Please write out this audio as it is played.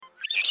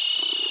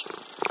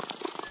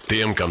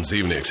Tiem, kam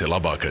dzīvnieks ir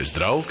labākais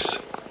draugs,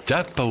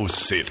 ķepa uz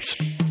sirds.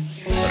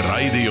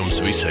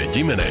 Raidījums visai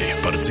ģimenei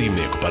par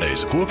dzīvnieku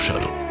pareizu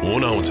kopšanu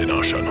un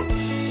audzināšanu.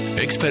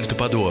 Ekspertu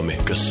padomi,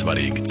 kas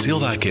svarīgi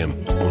cilvēkiem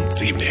un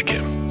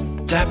dzīvniekiem.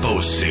 Ķepa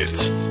uz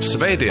sirds.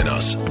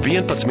 Svētdienās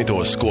 11.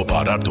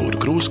 kopā ar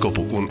Artūru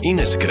Krūskopu un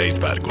Inesi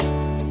Kreitsbergu.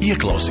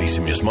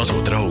 Ieklausīsimies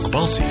mazo draugu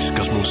balsīs,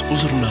 kas mūs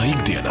uzrunā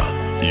ikdienā,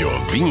 jo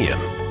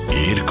viņiem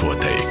ir ko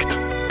teikt.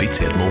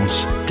 Ticiet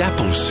mums,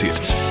 Ķepa uz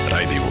sirds.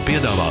 Raidījumu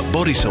piedāvā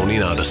Borisa un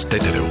Ināras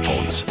Teterevu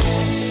fonds.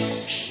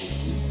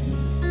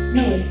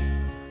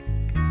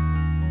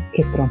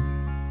 Kipro.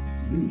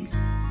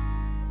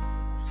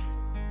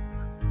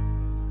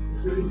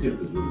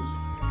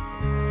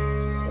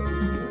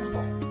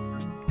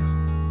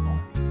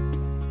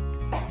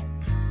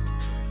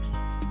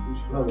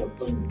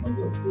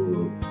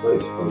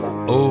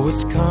 Oh,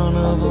 it's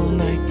carnival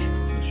night,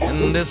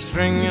 and they're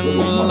stringing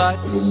the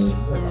lights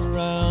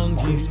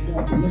around you,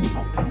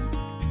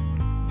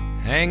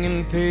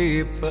 hanging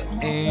paper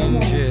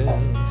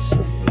angels,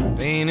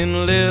 painting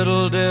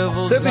little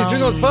devils.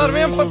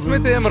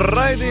 7:11.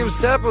 Raidījums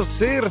Ķepa uz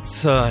sirds.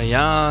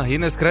 Jā,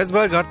 Ines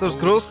Kreitsberga, Artūrs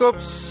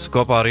Krūskops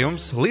kopā ar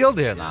jums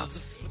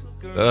lieldienās.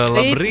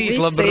 Labrīt,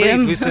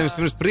 visiem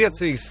pirms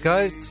priecīgas,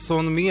 skaistas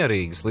un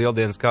mierīgas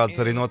lieldienas, kādas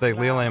arī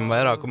noteikti lielajam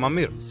vairākumam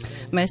ir.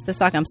 Mēs te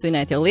sākam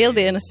svinēt jau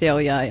lieldienas,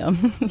 jau.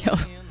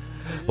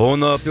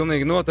 Un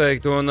pilnīgi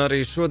noteikti, un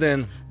arī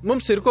šodien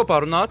mums ir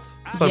kopā runāt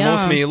par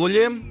mūsu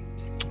mīluļiem,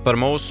 par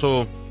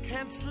mūsu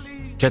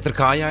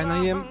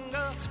četrkājainajiem,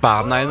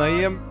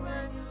 spārnainajiem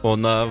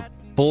un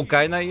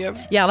pulkainajiem.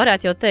 Jā,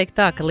 varētu jau teikt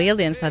tā, ka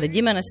lieldienas tāda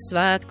ģimenes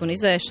svētki un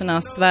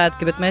izēšanās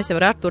svētki, bet mēs jau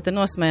ar Artūru te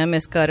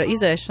nosmējāmies, ka ar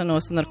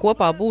izēšanos un ar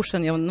kopā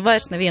būšanu jau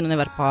vairs nevienu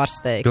nevar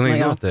pārsteigt.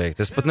 Pilnīgi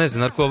noteikti. Es pat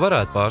nezinu, ar ko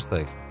varētu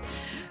pārsteigt.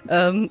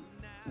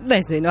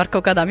 Nezinu, ar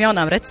kaut kādām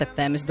jaunām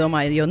receptēm, es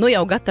domāju, jo nu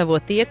jau gatavo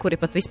tie, kuri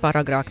pat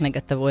vispār agrāk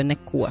negatavoja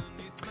neko.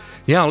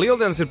 Jā,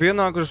 lieldienas ir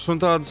pienākušas un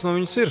tādas,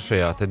 viņas ir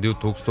šajā te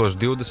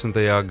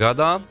 2020.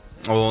 gadā.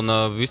 Un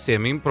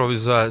visiem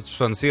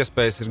improvizēšanas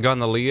iespējas ir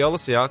gana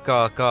lielas, jā,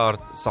 kā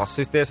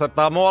sasisties ar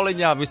tām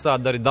oliņām,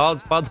 visādi arī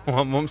daudz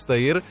padomu mums te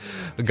ir,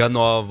 gan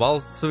no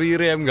valsts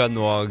vīriem, gan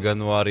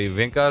no arī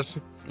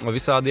vienkārši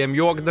visādiem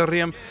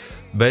jokdariem,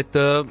 bet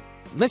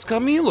mēs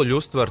kā mīluļi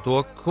uztver to,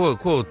 ko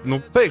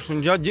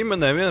pēkšņi, ja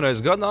ģimenē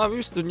vienreiz gadā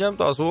visu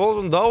ņem tās olas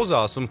un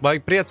dauzās un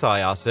baigi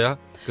priecājās, ja,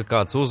 ka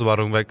kāds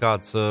uzvar vai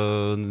kāds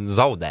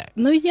zaudē.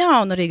 Nu jā,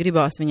 un arī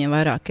gribās viņiem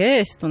vairāk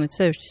ēst, un it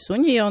sevišķi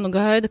suņi jau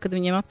gaida, kad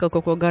viņiem atkal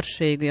kaut ko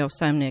garšīgu jau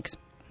saimnieks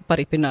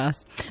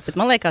paripinās. Bet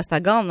man liekas,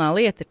 tā galvenā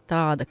lieta ir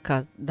tāda,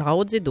 ka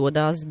daudzi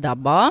dodās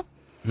dabā,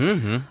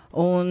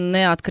 un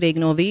neatkarīgi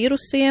no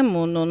vīrusiem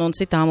un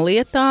citām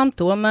lietām,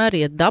 tomēr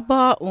iet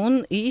dabā,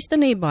 un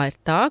īstenībā ir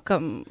tā, ka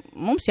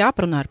mums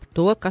jāparunā par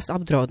to, kas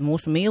apdraud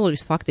mūsu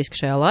mīluļus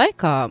faktiski šajā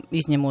laikā,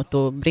 izņemot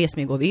to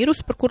briesmīgo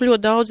vīrusu, par kur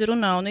ļoti daudz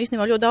runā, un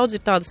īstenībā ļoti daudz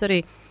ir tādas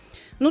arī,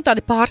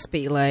 tādi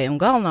pārspīlēji, un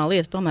galvenā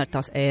lieta tomēr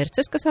tās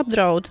ērces, kas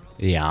apdraud.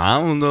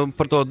 Jā, un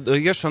par to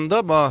iešanu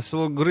dabā es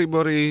vēl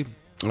gribu arī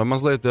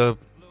mazliet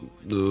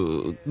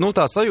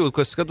tā sajūta,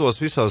 ko es skatos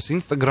visās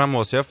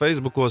Instagramos,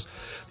 Facebookos,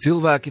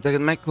 cilvēki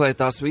tagad meklē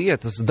tās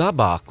vietas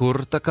dabā,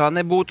 kur tā kā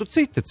nebūtu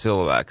citi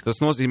cilvēki.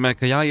 Tas nozīmē,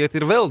 ka jāiet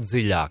ir vēl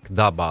dziļāk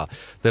dabā.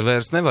 Te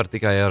vairs nevar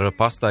tikai ar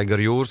pastaigu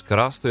ar jūras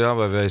krastu,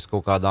 vai uz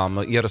kaut kādām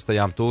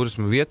ierastajām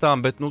turismu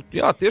vietām, bet,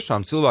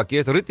 tiešām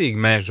cilvēki iet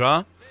ritīgi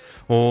mežā,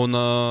 un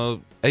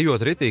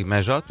ejot ritīgi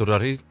mežā, tur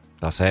arī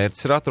tās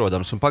ērces ir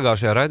atrodams. Un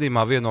pagājušajā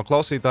raidījumā viena no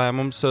klausītājiem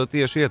mums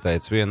tieši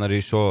ieteica vienu arī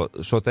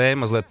šo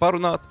tēmu mazliet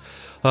parunāt.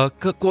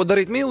 Ko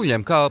darīt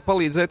mīluļiem, kā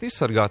palīdzēt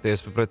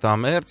izsargāties pret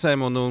tām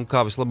ērcēm un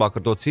kā vislabāk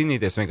ar to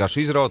cīnīties,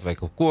 vienkārši izraut vai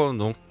kaut ko.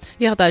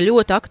 Jā, tā ir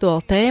ļoti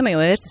aktuāla tēma,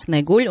 jo ērces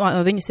neguļ,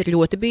 viņas ir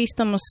ļoti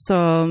bīstamas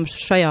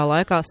šajā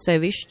laikā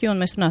sevišķi,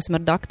 un mēs runāsim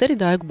ar dakteri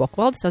Daigu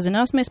Bokvaldi,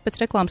 sazināsimies pēc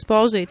reklāmas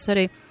pauzītes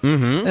arī,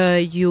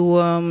 jo,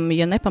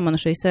 ja nepamana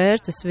šīs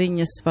ērces,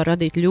 viņas var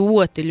radīt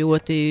ļoti,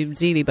 ļoti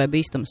dzīvībai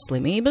bīstamas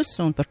slimības,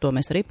 un par to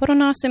mēs arī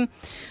parunāsim.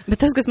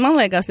 Bet tas, kas man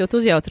liekas ļoti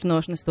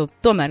uzjautrinoši, es to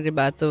tomēr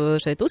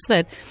gribētu šeit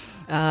uzsvērt,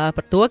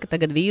 par to, ka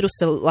tagad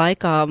vīrusa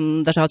laikā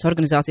dažādas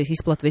organizācijas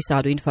izplata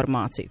visādu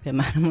informāciju.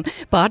 Piemēram,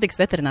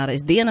 Pārtikas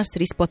veterinārais dienests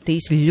ir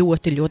izplatījis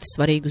ļoti, ļoti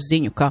svarīgu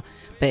ziņu, ka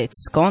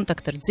pēc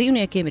kontakta ar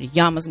dzīvniekiem ir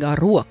jāmazgā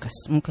rokas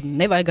un ka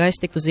nevajag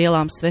aiztikt uz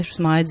ielām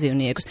svešus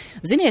mājdzīvniekus.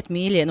 Ziniet,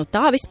 mīļie,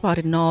 tā vispār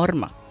ir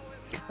norma.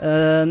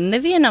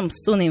 Nevienam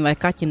sunim vai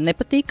kaķim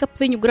nepatīk, ka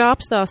viņu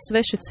grābstās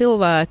sveši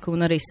cilvēki,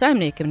 un arī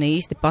saimniekiem ne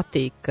īsti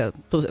patīk, ka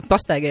tu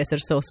pastaigies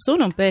ar savu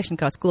sunu un pēkšņi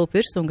kāds klūp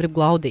virsū un grib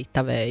glaudīt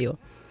tavējo.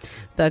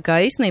 Tā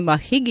kā īstenībā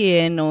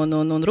higiēna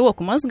un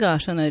roku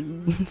mazgāšana ir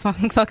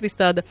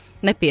faktiski tāda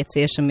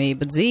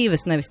nepieciešamība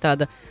dzīves, nevis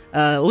tāda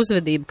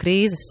uzvedība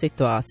krīzes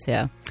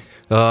situācijā.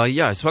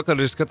 Jā, es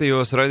vakar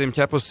skatījos raidījumu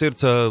Ķepa uz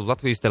sirds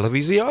Latvijas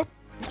televīzijā.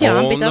 Jā,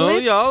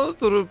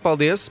 tur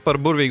paldies par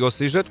burvīgo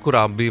sižetu,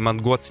 kurā bija man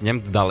gods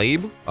ņemt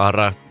dalību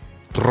ar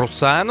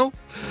Trusēnu.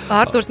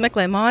 Artūrs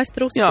meklēja mājas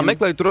trusim. Jā,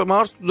 meklēja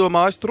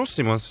mājas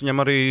trusim, un es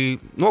viņam arī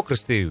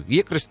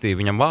iekristīju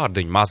viņam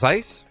vārdiņu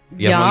mazais.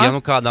 Ja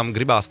nu kādam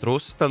gribās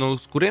trūsas, tad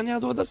uz kurien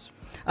jādodas?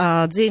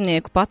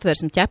 Dzīvnieku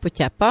patvērsme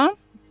ķepu-ķepā.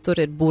 Tur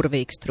ir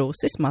burvīgs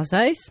trūsis,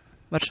 mazais.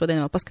 Var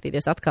šodien vēl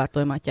paskatīties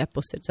atkārtojumā,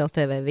 ķepus ir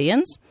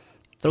CLTV1.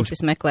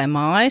 Trūsis meklē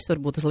mājas,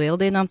 varbūt uz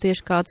lieldienām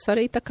tieši kādus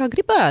arī tā kā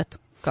gribētu.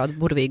 Kādu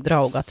burvīgu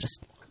draugu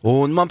atrast.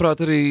 Un,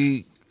 manuprāt, arī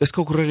es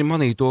kaut kur arī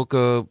manīju to,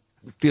 ka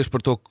tieši par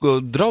to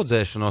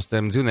draudzēšanos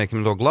tiem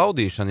dzīvniekiem, to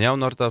glaudīšanu, ja,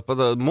 un ar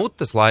tāpat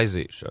mutes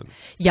laizīšanu.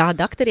 Jā,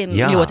 dakteriem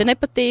ļoti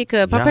nepatīk.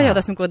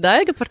 Papajautāsim, ko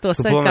Daiga par to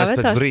saka. Mēs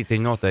pēc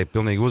brītiņa noteikti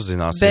pilnīgi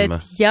uzzināsim.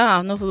 Bet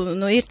jā,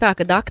 nu ir tā,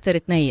 ka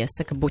dakteri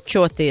neiesaka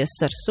bučoties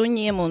ar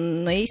suņiem,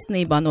 un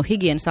īstenībā no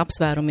higienas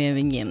apsvērumiem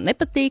viņiem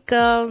nepatīk,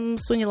 ka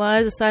suņi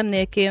laiza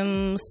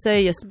saimniekiem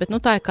sejas, bet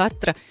nu tā ir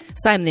katra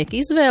saimnieka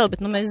izvēle,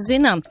 bet nu mēs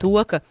zinām to,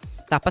 ka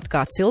tāpat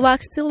kā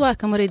cilvēks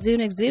cilvēkam, arī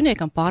dzīvnieks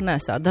dzīvniekam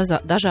pārnēsā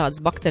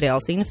dažādas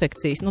bakteriālas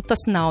infekcijas. Nu,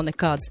 tas nav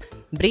nekāds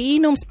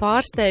brīnums,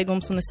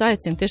 pārsteigums, un es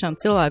aicinu tiešām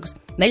cilvēkus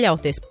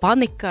neļauties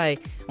panikai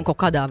un kaut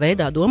kādā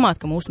veidā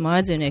domāt, ka mūsu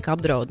mājdzīvnieki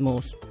apdraud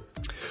mūsu.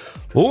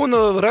 Un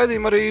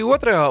raidījuma arī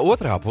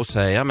otrā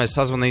pusē, ja mēs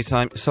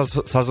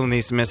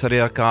sazvanīsimies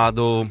arī ar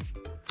kādu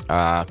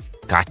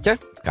kaķa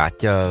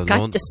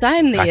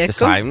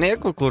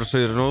saimnieku, kurš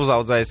ir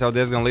uzaudzējis jau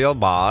diezgan lielu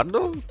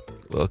bārdu.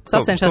 Ko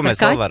mēs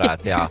vēl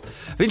varētu, jā.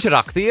 Viņš ir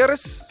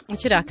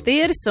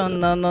aktieris,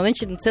 un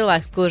viņš ir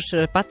cilvēks, kurš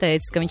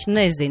pateicis, ka viņš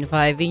nezina,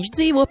 vai viņš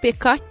dzīvo pie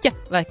kaķa,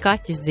 vai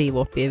kaķis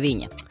dzīvo pie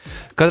viņa.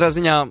 Katrā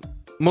ziņā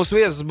mūsu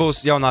viesis būs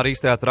jaunā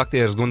Rīgas teātra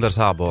aktieris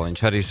Gundars Āboliņš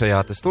arī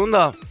šajā te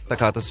stundā. Tā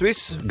kā tas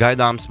viss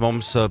gaidāms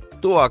mums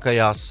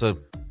tuvākajās,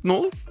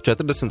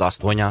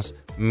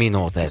 48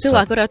 minūtēs.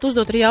 Cilvēki varētu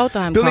uzdot arī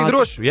jautājumu. Pilnīgi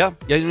droši, jā.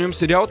 Ja jums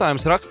ir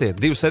jautājums, rakstiet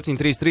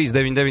 2733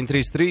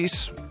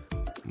 9933.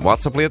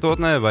 WhatsApp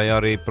lietotnē, vai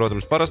arī,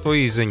 protams, parasto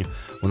īziņu,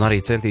 un arī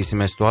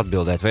centīsimies to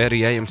atbildēt, vai arī,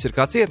 ja jums ir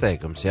kāds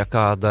ieteikums, ja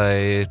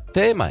kādai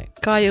tēmai.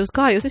 Kā jūs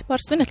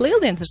vispār svinat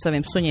lieldienas ar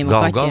saviem suņiem un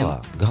kaķiem?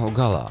 Galu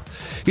galā.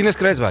 Ines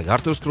Kreitsberga,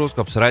 Artūrs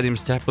Krūskops,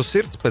 raidījums Ķepus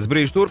sirds, pēc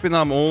brīža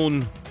turpinām,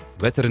 un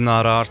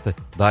veterinārā ārste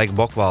Daiga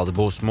Bokvalde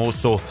būs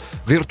mūsu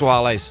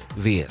virtuālais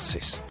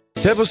viesis.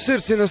 Ķepus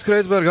sirds, Ines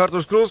Kreitsberga,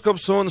 Artūrs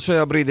Krūskops, un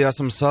šajā brīdī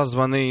esam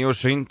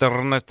sazvanījuši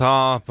internetā,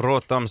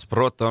 protams,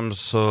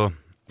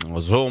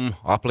 Zoom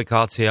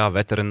aplikācijā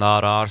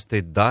veterinārā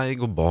ārsti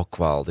Daigu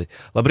Bokvaldi.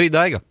 Labrīt,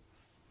 Daiga!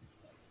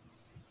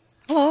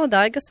 Halo,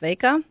 Daiga,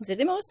 sveikā!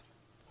 Dzirdi mūs?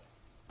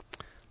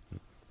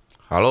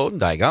 Halo,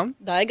 Daiga!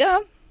 Daiga,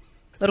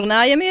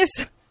 runājamies!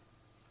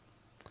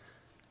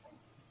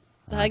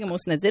 Daiga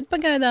mūs nedzird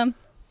pagaidām.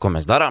 Ko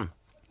mēs darām?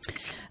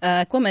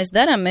 Ko mēs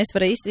darām? Mēs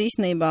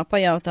īstenībā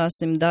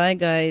pajautāsim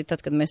Daigai,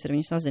 tad, kad mēs ar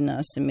viņu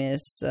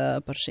sazināsimies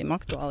par šīm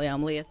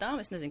aktuālajām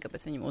lietām. Es nezinu,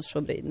 kāpēc viņi mūs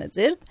šobrīd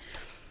nedzird.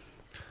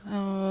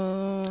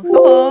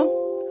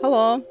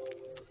 Halo.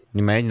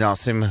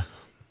 Mēģināsim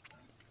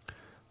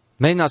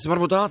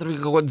varbūt ātri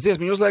kaut kādu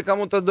dziesmiņu uzliekam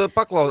un tad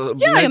paklausām.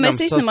 Jā, jo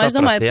mēs īstenībā, es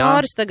domāju,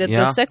 pāris tagad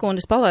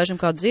sekundes palaižam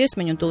kādu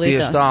dziesmiņu un tu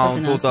līdās sazināsimies. Tieši tā,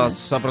 un tu tās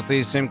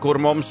sapratīsim, kur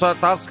mums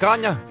tā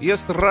skaņa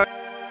iestrā.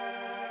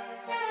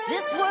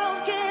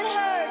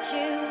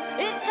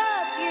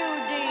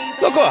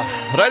 Nu ko,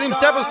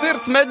 raidījums Ķepus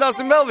sirds,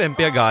 mēģināsim vēl vienu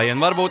piegājienu.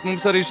 Varbūt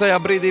mums arī šajā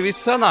brīdī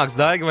viss sanāks,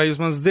 Daiga, vai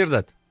jūs mums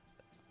dzirdat?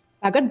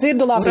 Tagad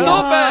dzirdu labi.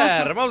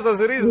 Super! Mums tas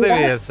ir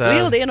izdevies.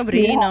 Lieldienu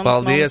brīnums.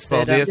 Paldies.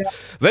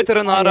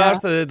 Veterinārā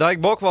ārste Daiga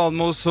Bokvalde,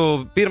 mūsu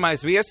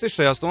pirmais viesis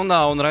šajā stundā,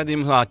 un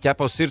raidījumā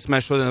Ķepus sirds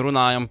mēs šodien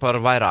runājam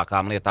par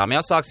vairākām lietām.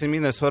 Jāsāksim,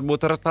 Ines,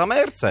 varbūt ar tām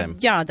ērcēm.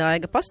 Jā,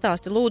 Daiga,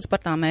 pastāsti lūdzu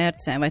par tām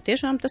ērcēm. Vai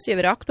tiešām tas jau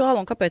ir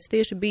aktuāli un kāpēc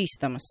tieši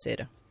bīstamas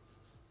ir?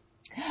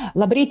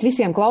 Labrīt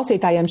visiem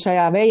klausītājiem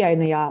šajā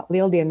vējainajā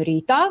lieldienu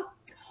rītā.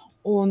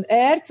 Un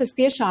ērces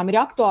tiešām ir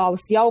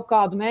aktuālas jau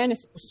kādu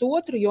mēnesi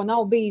pusotru, jo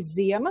nav bijis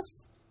ziemas,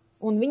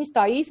 un viņas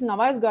tā īsti nav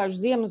aizgājuši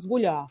ziemas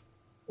guļā.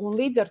 Un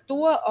līdz ar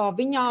to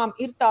viņām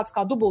ir tāds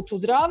kā dubults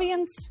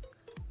uzrāviens.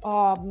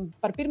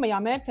 Par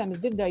pirmajām ērcēm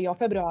es dzirdēju jau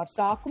februāra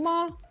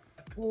sākumā,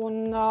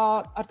 un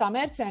ar tām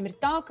ērcēm ir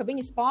tā, ka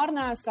viņas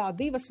pārnēsā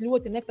divas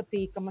ļoti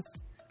nepatīkamas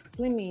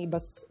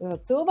slimības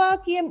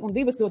cilvēkiem un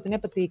divas ļoti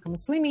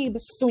nepatīkamas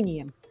slimības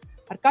suņiem.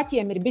 Ar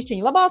kaķiem ir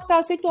bišķiņa labāk tā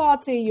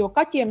situācija, jo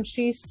kaķiem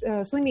šīs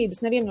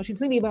slimības, neviena no šīm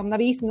slimībām nav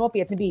īsti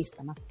nopietni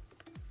bīstama.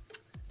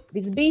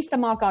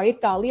 Visbīstamākā ir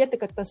tā lieta,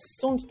 ka tas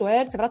suns to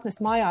ērci var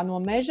atnest mājā no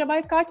meža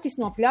vai kaķis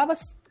no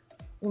pļavas,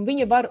 un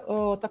viņa var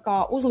tā kā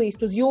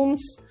uzlīst uz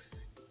jums,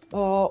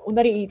 un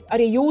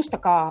arī jūs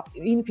tā kā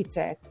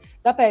inficēt.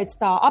 Tāpēc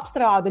tā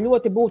apstrāde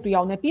ļoti būtu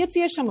jau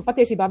nepieciešama.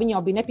 Patiesībā viņa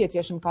jau bija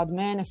nepieciešama kādu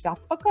mēnesi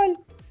atpakaļ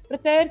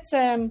pret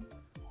ērcēm.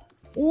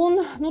 Un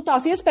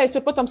tās iespējas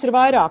tur, protams, ir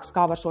vairākas,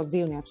 kā var šos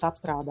dzīvniekus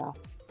apstrādāt.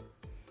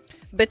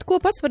 Bet ko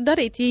pats var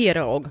darīt, ja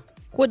ierauga?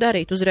 Ko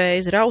darīt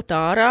uzreiz? Raut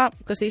ārā,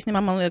 kas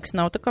īstenībā, man liekas,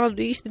 nav tā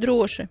kādu īsti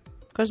droši.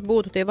 Kas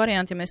būtu tie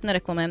varianti, ja mēs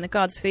nereklamējam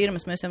nekādas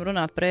firmas, mēs varam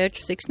runāt par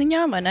ērču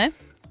siksniņām, vai ne?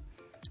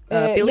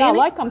 Jā,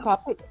 laikam kā...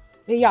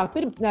 Jā,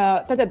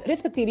 tad,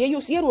 respektīvi, ja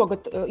jūs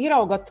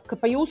ieraugat, ka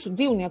pa jūsu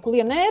dzīvnieku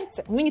lien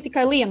ērce, un viņi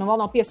tikai lien un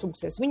vēl nav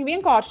piesūgusies, viņu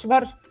vienkārši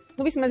var,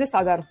 vismaz es tā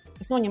daru.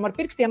 Es noņemu ar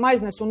pirkstiem,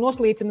 aiznesu un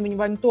noslīcinu viņu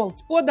vai nu to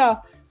līdz podā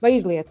vai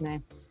izlietnē.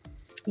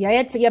 Ja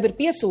ērce jau ir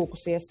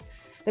piesūkusies,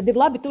 tad ir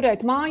labi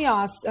turēt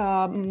mājās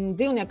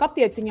dzīvnieku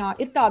aptieciņā.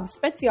 Ir tādas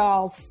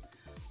speciāls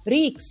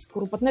rīks,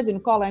 kuru pat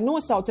nezinu, kā lai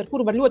nosauc, ar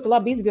kuru var ļoti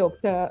labi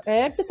izvilkt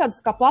ērces, tādas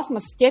kā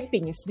plasmas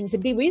ķepiņas. Viņas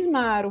ir 2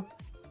 izmēru,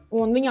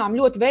 un viņām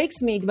ļoti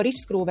veiksmīgi var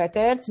izskrūvēt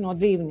ērci no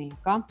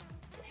dzīvnieka.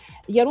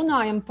 Ja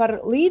runājam par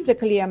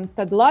līdzekļiem,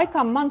 tad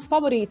laikam mans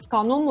favorīts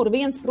kā numur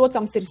 1,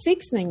 protams, ir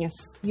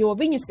siksniņas, jo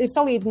viņas ir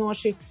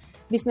salīdzinoši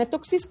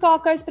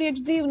visnetoksiskākais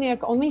priekš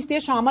dzīvnieka, un viņas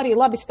tiešām arī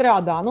labi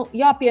strādā.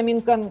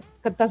 Jāpiemina,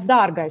 ka tas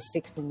dārgais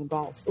siksniņu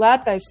gals.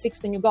 Lētais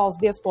siksniņu gals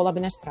diezko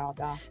labi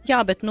nestrādā.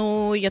 Jā, bet,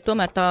 ja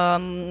tomēr tā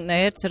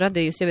ērce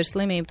radījusi jau ir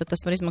slimība, tad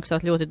tas var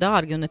izmaksāt ļoti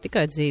dārgi, un ne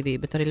tikai dzīvību,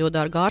 bet arī ļoti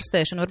dārga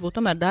ārstēšana. Varbūt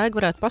tomēr Daiga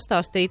varētu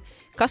pastāstīt,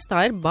 kas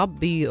tā ir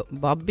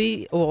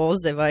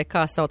babioze, vai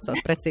kā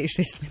saucās precīzi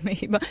šī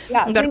slimība,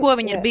 jā, un ar ko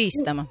viņa ir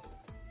bīstama?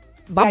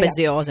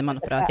 Babezioze,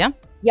 manuprāt, jā?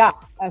 Jā,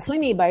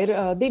 slimība ir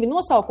 2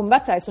 nosaukumi,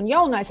 vecais un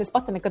jaunais. Es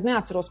pat nekad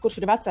neatceros,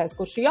 kurš ir vecais,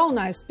 kurš ir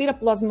jaunais,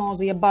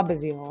 piroplazmoze, ja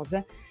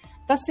babezioze.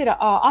 Tas ir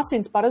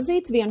asins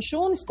parazīts,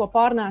 vienšūnis, ko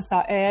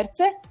pārnēsā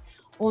ērce,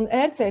 un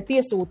ērcē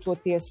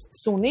piesūcoties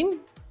sunim,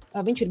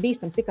 viņš ir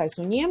bīstams tikai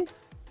suņiem,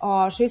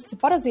 šis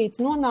parazīts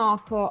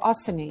nonāk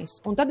asinīs,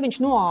 un tad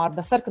viņš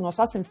noārda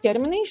sarkanos asins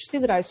ķermenīšus,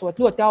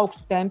 izraisot ļoti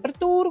augstu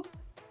temperatūru,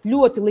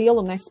 ļoti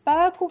lielu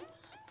nespēku,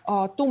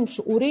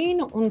 tumšu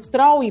urīnu un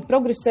strauji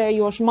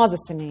progresējošu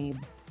mazasinību.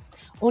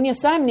 Un ja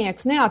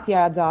saimnieks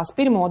neatjēdzās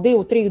 1,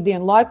 2, 3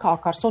 dienu laikā,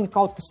 kā ar suni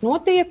kaut kas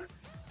notiek,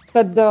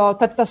 tad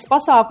tas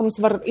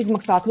pasākums var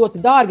izmaksāt ļoti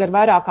dārgi ar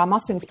vairākām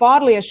asins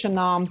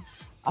pārliešanām,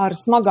 ar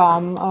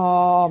smagām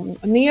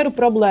nieru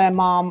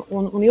problēmām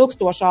un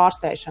ilgstošu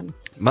ārstēšanu.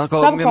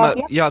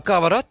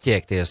 Kā var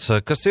attiekties?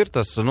 Kas ir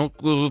tas,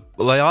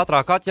 lai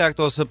ātrāk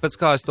attiektos,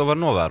 pēc kā es to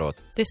varu novērot?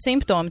 Tie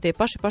simptomi, tie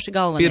paši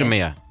galvenie.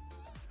 Pirmie.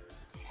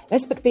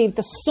 Respektīvi,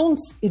 tas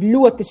suns ir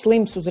ļoti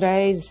slims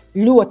uzreiz,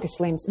 ļoti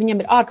slims. Viņam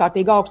ir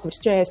ārkārtīgi augsta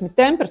virs 40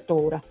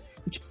 temperatūra.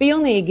 Viņš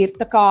pilnīgi ir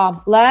tā kā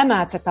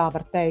lēmēts, ja tā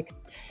var teikt.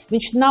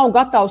 Viņš nav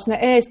gatavs ne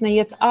ēst, ne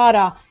iet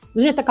ārā.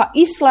 Viņš ir tā kā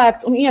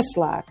izslēgts un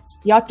ieslēgts.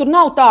 Jā, tur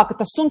nav tā,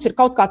 ka tas suns ir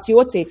kaut kāds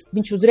jocīgs.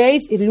 Viņš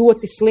uzreiz ir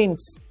ļoti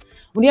slims.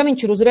 Un ja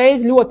viņš ir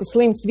uzreiz ļoti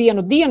slims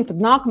 1 dienu,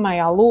 tad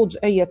nākamajā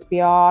lūdzu ejiet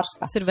pie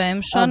ārsta. Tas ir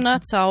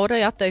vēmšana,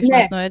 caurei,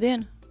 atteikšanās no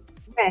ēdiena?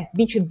 Nē,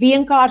 viņš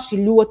vienkārši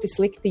ļoti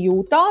slikti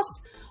jūtās.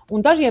 Un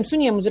dažiem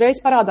suņiem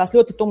uzreiz parādās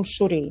ļoti tumšs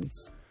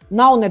urīns.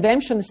 Nav ne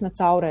vemšanas, ne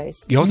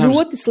caurējas.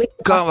 Jautājums,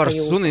 kā var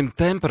sunim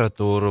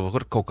temperatūru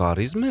var kaut kā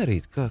arī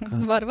izmērīt?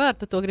 Var,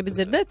 tu to gribi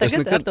dzirdēt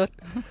tagad?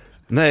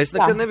 Nē, es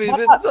nekad nebiju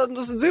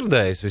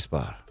dzirdējis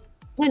vispār.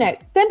 Nē,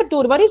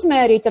 temperatūru var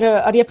izmērīt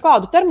ar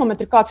jebkādu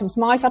termometru, kāds jums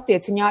mājas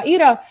aptieciņā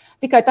ir,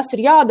 tikai tas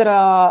ir jādara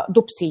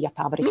dupsī, ja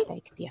tā var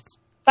izteikties.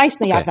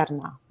 Taisnajā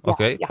zarnā.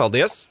 Jā.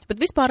 Paldies.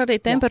 Bet vispār arī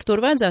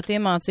temperatūru vajadzētu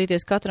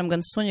iemācīties katram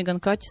gan suņa, gan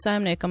kaķa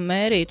saimniekam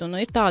mērīt. Un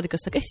ir tādi,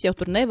 kas saka, es jau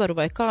tur nevaru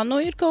vai kā.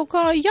 Ir kaut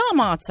kā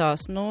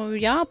jāmācās,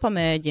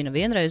 jāpamēģina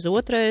vienreiz,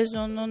 otrais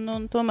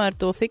un tomēr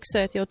to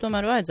fiksēt jau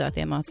tomēr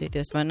vajadzētu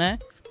iemācīties, vai ne?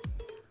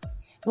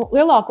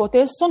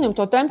 Lielākoties sunim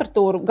to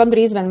temperatūru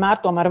gandrīz vienmēr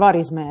tomēr var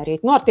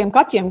izmērīt. Ar tiem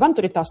kaķiem gan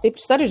tur ir tā stipri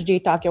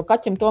sarežģītāk, jo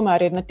kaķim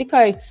tomēr ir ne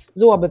tikai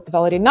zobi, bet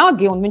vēl arī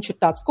nagi, un viņš ir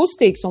tāds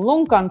kustīgs un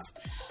lunkants.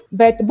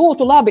 Bet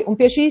būtu labi, un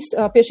pie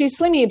šīs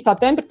slimības tā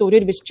temperatūra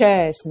ir virs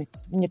 40.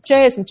 Viņa ir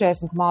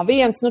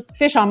 40,1,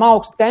 tiešām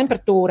augsta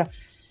temperatūra.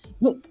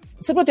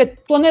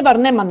 Saprotiet, to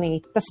nevar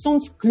nemanīt. Tas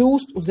suns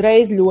kļūst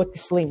uzreiz ļoti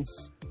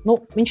slims.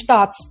 Viņš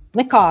tāds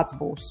nekāds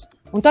būs.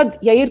 Un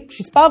tad, ja ir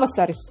šis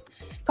pavasaris,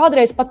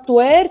 kādreiz pat to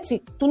ērci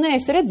tu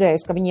neesi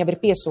redzējis, ka viņa jau ir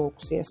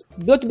piesūkusies.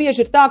 Ļoti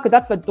bieži ir tā, kad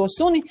atved to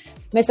suni,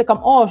 mēs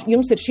sakam,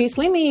 jums ir šī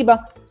slimība,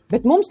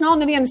 bet mums nav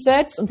nevienas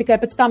ērces, un tikai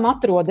pēc tam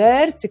atrod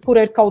ērci,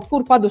 kura ir kaut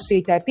kur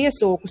padusītē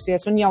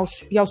piesūkusies un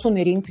jau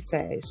suni ir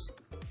inficējusi.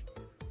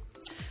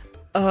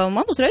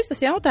 Man uzreiz tas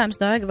jautājums,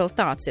 Daiga, vēl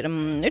tāds ir.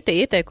 Ir tie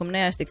ieteikumi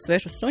neaiztikt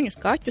svešus suņus,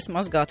 kaķus,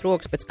 mazgāt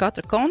rokas pēc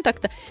katra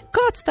kontakta.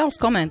 Kāds tavs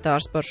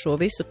komentārs par šo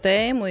visu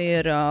tēmu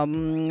ir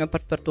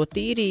par to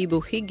tīrību,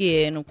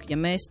 higienu, ja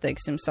mēs,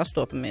 teiksim,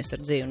 sastopamies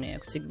ar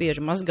dzīvnieku? Cik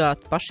bieži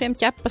mazgāt pašiem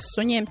ķepas,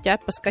 suņiem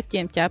ķepas,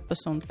 kaķiem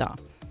ķepas un tā?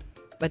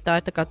 Vai tā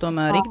ir tā kā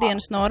tomēr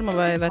ikdienas norma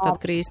vai tāda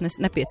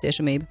krīzes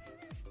nepieciešamība?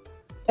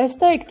 Es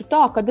teiktu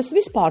tā, ka es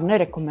vispār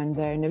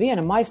nerekomendēju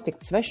nevienam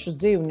aiztikt svešus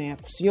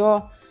dzīvniekus, jo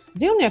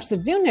dzīvnieks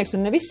ir dzīvnieks,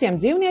 un ne visiem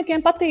dzīvniekiem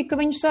patīk, ka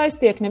viņus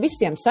aiztiek, ne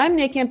visiem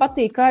saimniekiem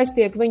patīk, ka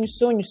aiztiek viņu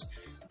suņus.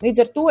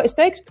 Līdz ar to es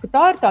teiktu, ka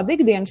tā ir tāda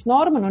ikdienas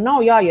norma,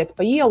 nav jāiet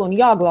pa ielu un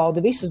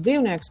jāglauda visus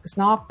dzīvniekus, kas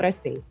nāk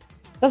pretī.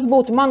 Tas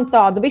būtu man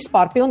tāda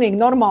vispār pilnīgi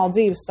normāla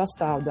dzīves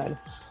sastāvdaļa.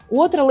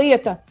 Otra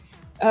lieta,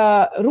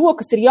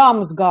 rokas ir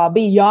jāmazgā,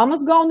 bija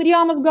jāmazgā un ir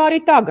jāmazgā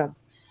arī tagad.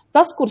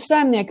 Tas, kur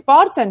saimnieki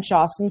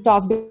pārcenšās,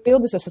 tās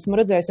bildes es esmu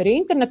redzējis arī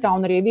internetā,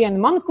 un arī viena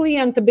mana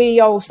klienta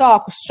bija jau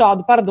sākus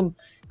šādu paradumu,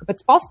 ka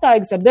pēc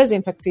pastaigas ar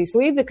dezinfekcijas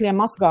līdzekļiem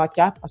mazgā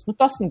ķepas.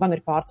 Tas gan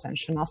ir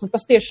pārcenšanās.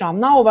 Tas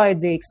tiešām nav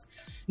vajadzīgs,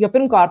 jo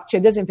pirmkārt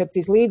šie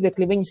dezinfekcijas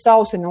līdzekļi, viņi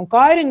sausina un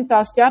kairina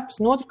tās ķepas,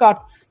 un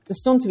otrkārt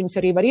tas suns viņus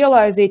arī var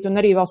ielaizīt un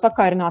arī vēl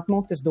sakairināt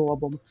mutes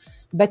dobumu.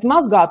 Bet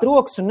mazgāt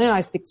rokas un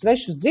neaiztikt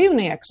svešus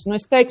dzīvniekus,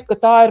 es teiktu, ka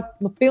tā ir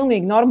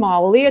pilnīgi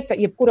normāla lieta,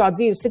 jebkurā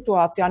dzīves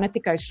situācijā, ne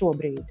tikai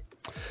šobrīd.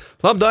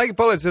 Labi, Daigi,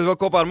 palieciet vēl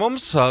kopā ar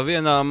mums,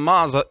 viena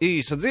maza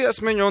īsa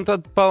dziesmiņa, un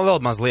tad vēl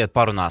mazliet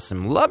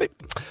parunāsim. Labi,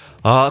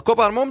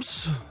 kopā ar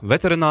mums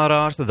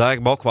veterinārā ārste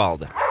Daiga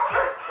Bokvalde.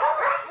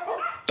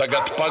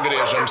 Tagad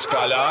pagriežam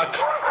skaļāk,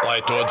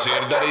 lai to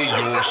dzird arī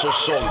jūsu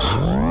suns.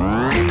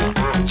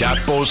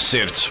 Ķepa uz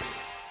sirds.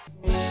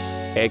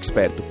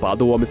 Ekspertu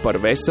padomi par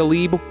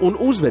veselību un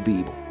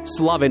uzvedību,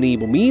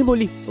 slavenību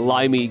mīluļi,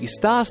 laimīgi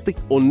stāsti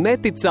un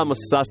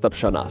neticamas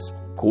sastapšanās,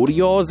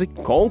 kuriozi,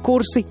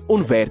 konkursi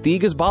un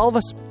vērtīgas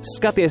balvas.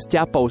 Skaties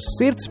Ķepa uz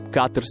sirds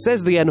katru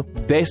sestdienu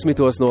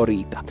 10 no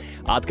rīta.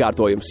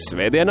 Atkārtojums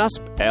svētdienās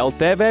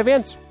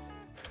LTV1.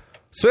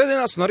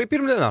 Svētdienās un arī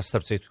pirmdienās,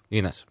 starp citu,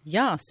 Ines.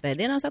 Jā,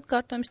 svētdienās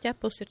atkārtojums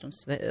Ķepa uz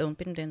sirds un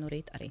pirmdienu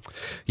rīt arī.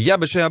 Jā,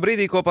 bet šajā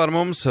brīdī kopā ar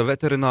mums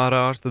veterinārā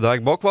ārste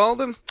Daiga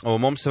Bokvalde,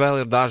 un mums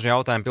vēl ir daži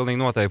jautājumi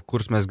pilnīgi noteikti,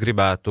 kurus mēs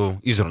gribētu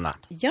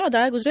izrunāt. Jā,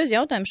 Daiga, uzreiz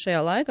jautājums šajā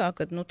laikā,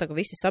 kad tagad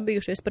visi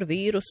sabijušies par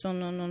vīrusu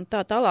un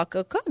tā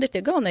tālāk. Kādi ir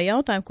tie galvenie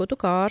jautājumi, ko tu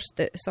kā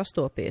ārste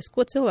sastopies?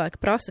 Ko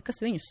cilvēki prasa,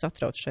 kas viņus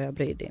satrauc šajā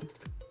brīdī?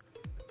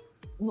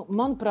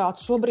 Manuprāt,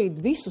 šobrīd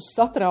visus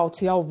satrauc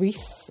jau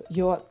viss,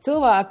 jo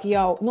cilvēki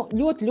jau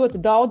ļoti, ļoti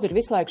daudz ir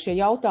visu laiku šie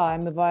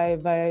jautājumi,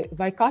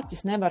 vai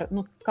kaķis nevar,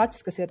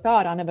 kaķis, kas iet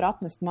ārā, nevar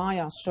atnest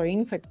mājās šo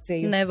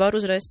infekciju. Nevar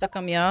uzreiz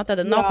sakam, jā,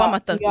 tad nav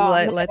pamata,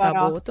 lai tā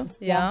būtu.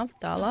 Jā,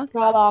 tālāk.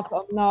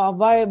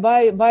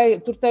 Vai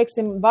tur,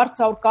 teiksim, var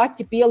caur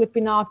kaķi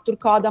pielipināt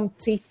tur kādam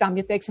citam,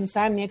 ja, teiksim,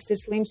 saimnieks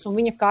ir slims un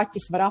viņa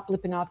kaķis var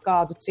aplipināt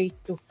kādu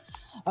citu.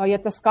 Ja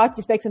tas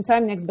kaķis, teiksim,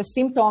 saimnieks bez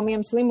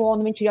simptomiem slimo,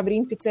 un viņš jau ir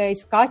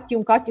inficējis kaķi,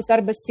 un kaķis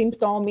arī bez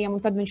simptomiem,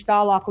 un tad viņš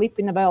tālāk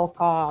lipina vēl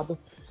kādu.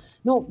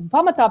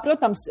 Pamatā,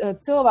 protams,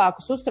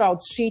 cilvēkus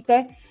uztrauc šī te,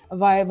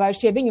 vai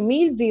šie viņu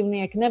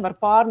mīļdzīvnieki nevar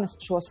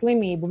pārnest šo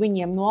slimību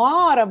viņiem no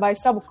āra, vai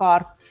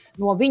savukārt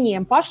no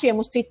viņiem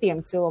pašiem uz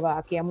citiem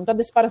cilvēkiem. Un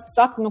tad es parasti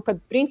saku, ka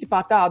principā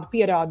tādu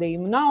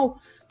pierādījumu nav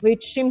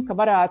līdz šim, ka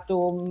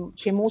varētu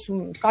šie mūsu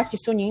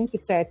kaķi suņi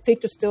inficēt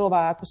citus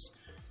cilvēkus.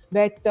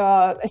 Bet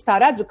es tā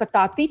redzu, ka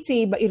tā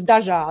ticība ir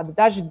dažāda.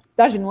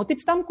 Daži notic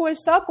tam, ko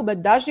es saku,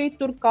 bet daži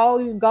tur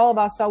kalj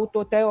galvā savu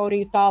to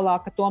teoriju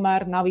tālāk, ka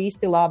tomēr nav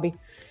īsti labi.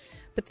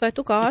 Bet vai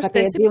tu kā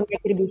ārste esi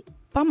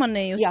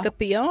pamanījusi, ka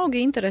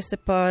pieauga interese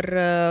par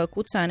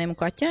kucēniem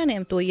un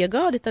kaķēniem, to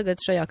iegādi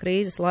tagad šajā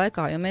krīzes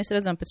laikā? Jo mēs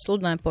redzam pēc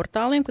sludinājumu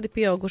portāliem, kad ir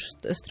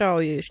pieauguši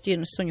strauji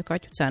šķirnes suņu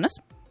kaķu cenas.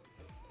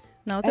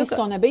 Es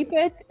to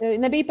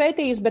nebiju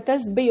pētījusi, bet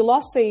es biju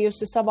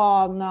lasījusi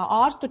savā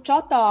ārstu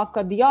čatā,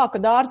 kad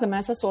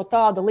ārzemēs esot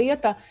tāda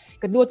lieta,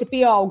 kad ļoti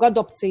pieauga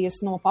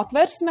adopcijas no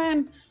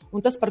patversmēm, un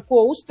tas, par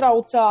ko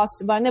uztraucās,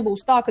 vai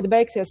nebūs tā, kad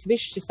beigsies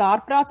viss šis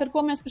ārprāts, ar ko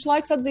mēs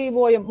pašlaik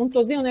sadzīvojam, un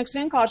tos dzīvniekus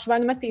vienkārši vai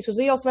metīs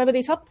uz ielas, vai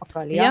vedīs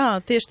atpakaļ. Jā,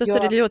 tieši tas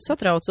arī ļoti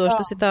satraucoši.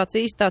 Tas ir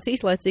tāds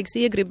īslaicīgs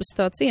iegribas,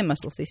 tāds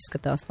iemesls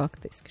izskatās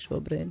faktiski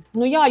šobrīd.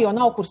 Jā, jo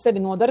nav kur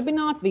sevi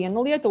nodarbināt,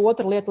 viena lieta,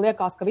 otra lieta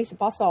liekas, ka visa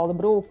pasaule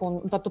brūk,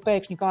 un tad tu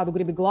pēkšņi kādu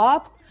gribi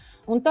glābt.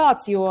 Un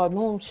tāds, jo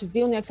šis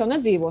dzīvnieks jau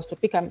nedzīvos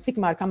tur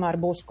tikmēr, kamēr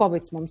būs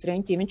Covid mums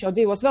riņķī, viņš jau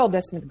dzīvos vēl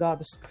 10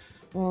 gadus.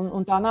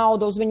 Un tā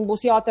nauda uz viņu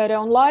būs jātērē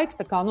un laiks.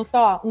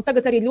 Un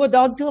tagad arī ļoti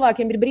daudz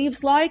cilvēkiem ir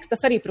brīvs laiks.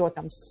 Tas arī,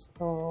 protams,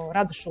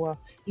 rada šo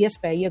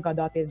iespēju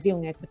iegādāties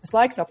dzīvnieku, bet tas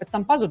laiks jau pēc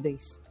tam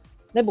pazudīs.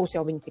 Nebūs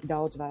jau viņi tik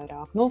daudz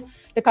vairāk.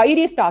 Tā kā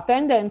ir tā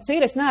tendence,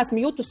 es neesmu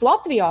jutusi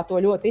Latvijā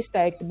to ļoti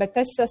izteikti, bet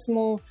es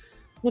esmu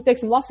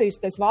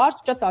lasījusi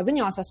vārstu čatā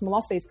ziņās, esmu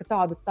lasījusi,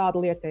 ka tāda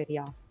lieta ir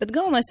jā. Bet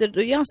galvenais ir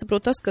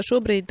jāsaprot tas, ka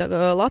šobrīd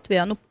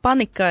Latvijā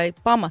panikai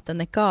pamata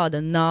nekāda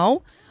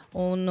nav.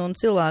 Un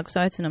cilvēkus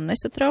aicinam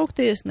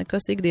nesatraukties,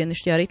 nekas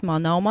ikdienišķajā ritmā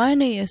nav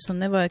mainījies un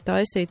nevajag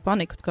taisīt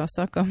paniku, kā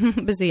saka,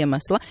 bez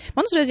iemesla.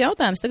 Man uzreiz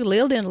jautājums, tagad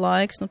lieldienu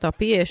laiks, tā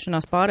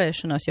pieiešanās,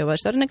 pārēšanās, jo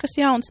vairs arī nekas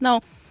jauns nav.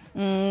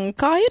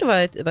 Kā ir,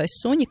 vai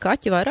suņi,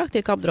 kaķi vairāk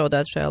tiek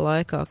apdraudēti šajā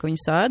laikā, ka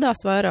viņi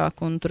sēdās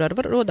vairāk un tur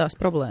arī rodās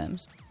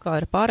problēmas?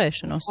 Kā ir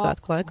pārēšanos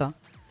svētku laikā?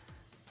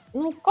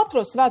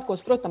 Katros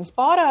svētkos, protams,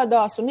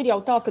 pārēdās, un ir jau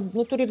tā, ka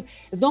tur ir,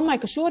 es domāju,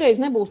 ka šoreiz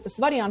nebūs tas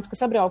variants, ka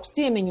sabrauks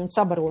ciemiņu un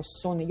sabaros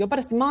suni, jo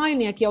parasti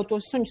mājnieki jau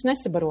tos suņus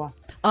nesabaro.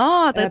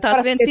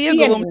 Tāds viens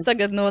ieguvums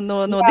tagad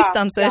no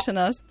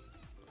distancēšanās.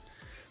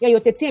 Jā,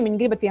 jo tie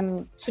ciemiņi grib tiem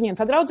suņiem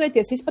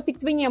sadraudzēties,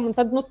 izpatikt viņiem, un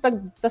tad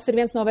tas ir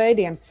viens no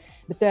veidiem.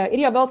 Bet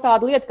ir jau vēl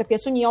tāda lieta, ka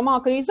tie suņi jau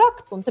māka arī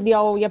zakt, un tad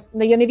jau, ja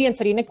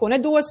neviens arī neko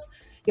nedos,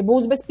 ja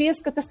būs bez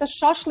pieskatas tas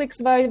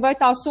šašliks vai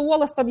tā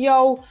solas, tad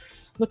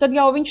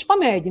jau viņš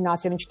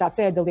pamēģinās, ja viņš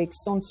tāds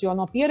ēdelīgs suns, jo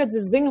no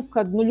pieredzes zinu,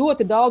 ka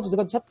ļoti daudzus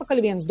gadus atpakaļ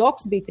viens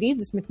doks bija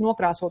 30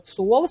 nokrāsotas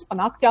solas pa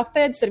nakti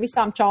apēdis ar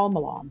visām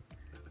čalmalām.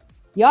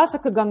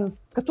 Jāsaka gan,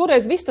 ka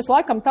toreiz viss tas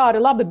laikam tā arī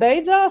labi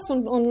beidzās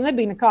un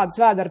nebija nekādas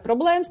vēdera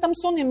problēmas tam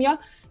sunim, ja?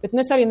 Bet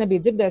es arī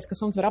nebiju dzirdējis, ka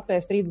suns var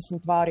apēst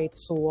 30 vārītu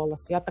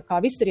solas, ja? Tā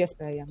kā viss ir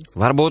iespējams.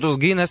 Varbūt uz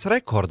Guinness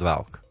rekordu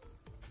velk.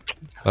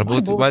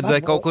 Varbūt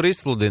vajadzēja kaut kur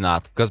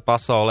izsludināt, kas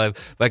pasaulē,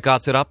 vai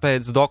kāds ir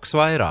apēdis doks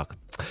vairāk.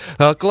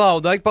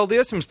 Klaudai,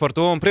 paldies jums par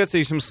to un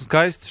priecīgs jums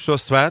skaisti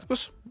šos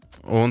svētkus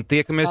un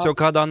tiekamies jau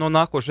kādā no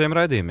nākošajiem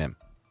raidījumiem.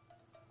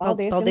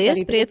 Paldies,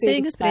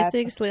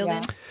 priecīgas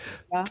lieldienas.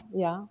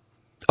 Jā.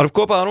 Ar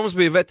kopā ar mums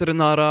bija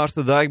veterinārā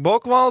ārsta Daiga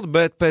Bokvalda,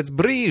 bet pēc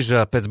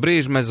brīža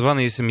mēs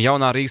zvanīsim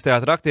jaunā Rīgas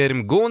teātra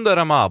aktierim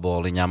Gundaram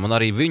Āboliņam un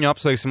arī viņu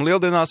apsveiksim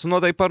lieldienās un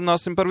noteikti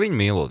parunāsim par viņu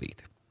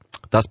mīlulīti.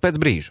 Tas pēc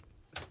brīža.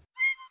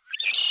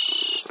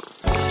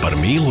 Par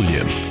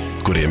mīluļiem,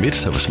 kuriem ir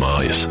savas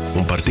mājas,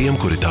 un par tiem,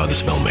 kuri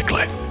tādas vēl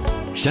meklē.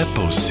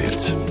 Ķepa uz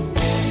sirds.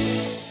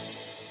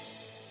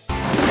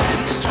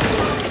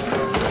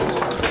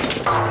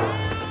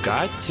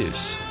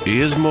 Kaķis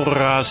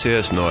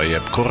izmurāsies no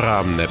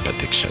jebkurām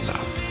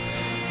nepatikšanām.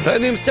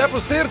 Raidījums Ķepa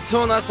uz sirds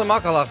un esam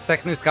atkal ar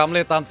tehniskām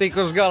lietām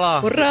tikuši galā.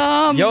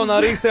 Urām! Jaunā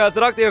Rīgas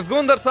teātra aktieris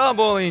Gundars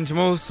Āboliņš,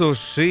 mūsu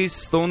šīs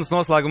stundas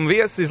noslēguma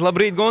viesis.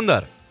 Labrīt,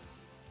 Gundar!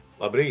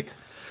 Labrīt!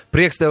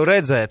 Prieks tev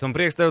redzēt un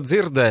prieks tev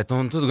dzirdēt,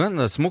 un tu gan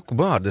smuku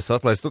bārdu esi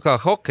atlaists, tu kā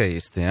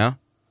hokejisti, ja?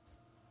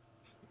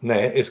 Nē,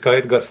 es kā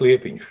Edgars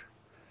Liepiņš.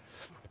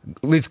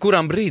 Līdz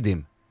kuram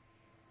brīdim?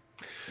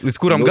 Līdz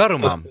kuram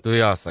garumam, tu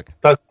jāsaka?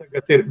 Tas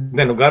tagad ir,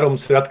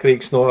 garums ir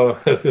atkarīgs no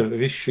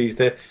viss šīs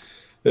te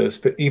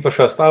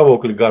īpašā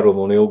stāvokļa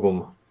garuma un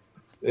ilguma.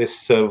 Es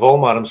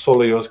Volmāram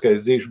solījos, ka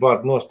es dzīšu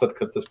bārdu nost, tad,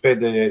 kad tas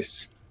pēdējais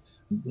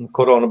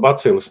korona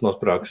bacilis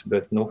nosprāks,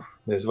 bet,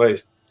 es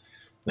vairs.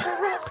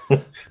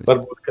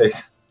 Varbūt, ka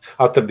es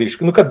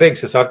atradīšu, kad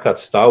beigsies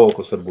ārkārtas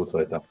stāvoklis, varbūt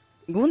vai tā.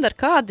 Gundar,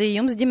 kādi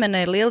jums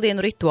ģimenē ir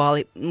lieldienu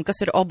rituāli,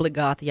 kas ir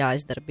obligāti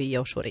jāizdara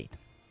bija jau šorīt?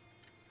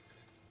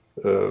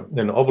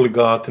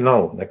 Obligāti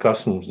nav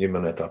nekas mums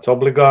ģimenē tāds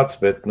obligāts,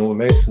 bet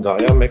mēs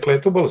gājām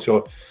meklēt ubeles,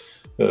 jo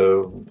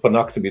par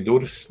nakti bija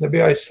durvis,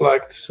 nebija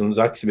aizslēgtas, un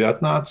zaķis bija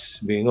atnācis,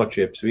 bija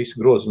nočieps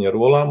visu groziņu ar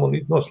olām un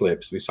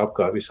noslēpis visu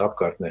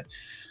apkārtnē.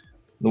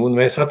 Un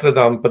mēs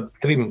atradām pat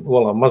 3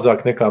 olām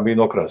mazāk nekā bija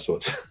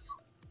nokrāsots.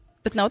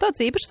 Bet nav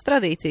tāds īpašas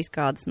tradīcijas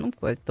kādas,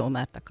 ko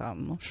tomēr tā kā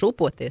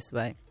šūpoties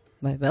vai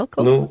vēl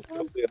kaut ko?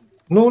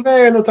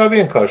 Nē, tā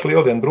vienkārši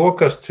lieldienu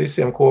brokastis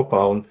visiem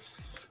kopā un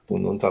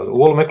tā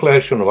olu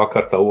meklēšana,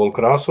 vakar tā olu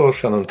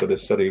krāsošana, un tad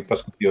es arī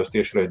paskatījos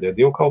tiešraidē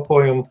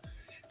dievkalpojumu,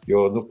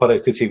 jo,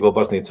 pareizticīgo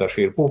baznīcā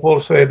šī ir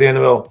pūpolu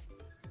svētdiena vēl.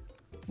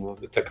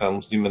 Tā kā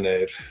mums ģimenē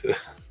ir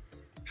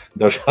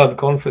dažādi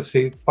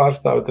konfesiju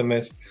pārstāvi, tad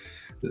mēs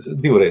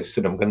 2 reizes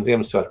svinam, gan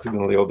Ziemassvētkus,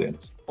 gan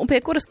Lieldienas. Un pie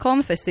kuras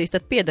konfesijas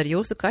tad pieder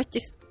jūsu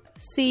kaķis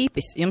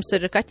Sīpis? Jums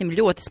ir kaķim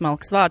ļoti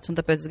smalks vārds, un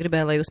tāpēc es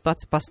gribēju, lai jūs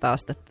pats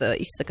pastāstat,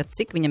 izsakat,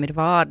 cik viņam ir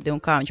vārdi un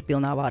kā viņš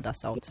pilnā vārdā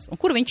saucas.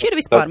 Un kur viņš ir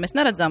vispār? Mēs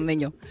neredzam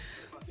viņu.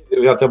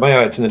 Jā, tev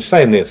jāaicina ir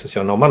saimnieks, tas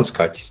jau nav mans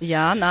kaķis.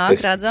 Jā,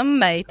 redzam,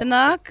 meita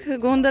nāk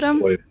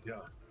Gundaram.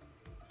 Jā.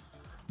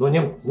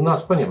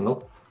 Nāc paņem,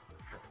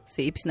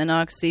 Sīpis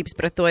nenāk, Sīpis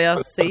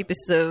pretojās,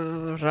 Sīpis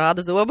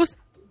rāda zobus.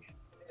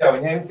 Jā,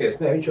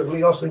 ņemties, viņš ir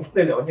liels, viņš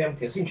neļauj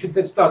ņemties, viņš ir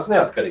tāds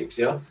neatkarīgs,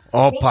 jā?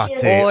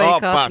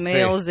 Kāds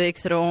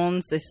milzīgs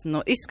runcis,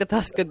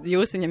 izskatās, ka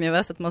jūs viņam jau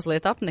esat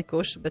mazliet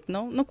apnikuši, bet,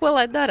 ko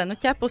lai dara,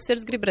 ķepus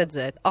sirds grib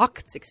redzēt,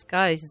 cik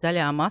skaisti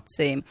zaļām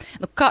acīm,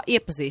 kā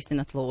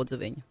iepazīstinat lūdzu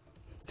viņu?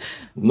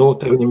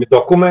 Te viņam ir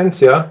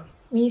dokuments, jā?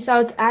 Viņu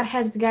sauc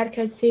Erhards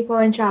Gerhards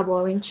Sīpoliņš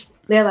Āboliņš,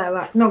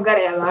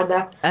 garajā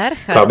vārdā.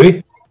 Tā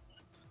bija?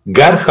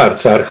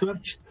 Gerhards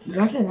Erhards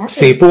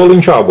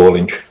Sīpoliņš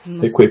Āboliņš.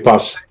 Ko ir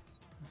pasi?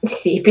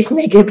 Sīpis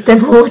negrib te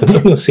būt.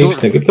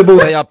 Sīpis negrib te būt.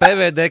 Tajā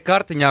PVD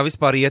kartiņā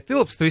vispār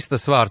ietilpst viss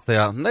tas vārds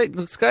tajā.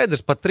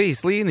 Skaidrs pa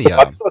 3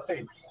 līnijām.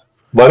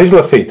 Var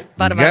izlasīt.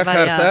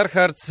 Gerhards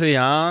Erhards,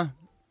 jā.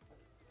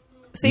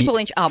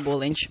 Sīpoliņš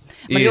Āboliņš.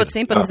 Man ļoti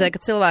simpatizē,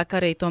 ka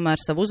cilvēki arī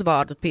tomēr savu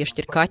uzvārdu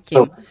piešķir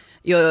kaķim.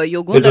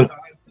 Jo Gundar...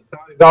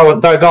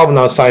 Tā ir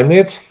galvenā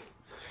saimniece.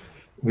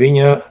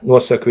 Viņa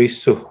nosaka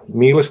visu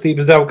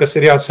mīlestības devu, kas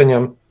ir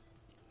jāsaņem.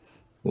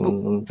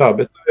 Un tā,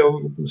 bet jau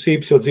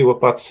Sīpis jau dzīvo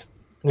pats.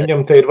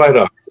 Viņam te ir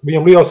vairāk.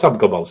 Viņam liels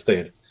apgabals te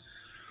ir.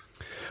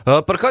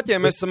 Par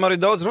kaķiem mēs esam arī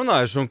daudz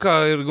runājuši. Un kā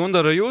ir,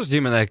 Gundara, jūsu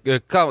ģimenē?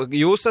 Kā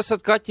jūs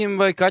esat kaķim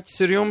vai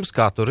kaķis ir jums?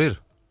 Kā tur ir?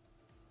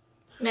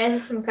 Mēs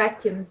esam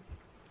kaķim.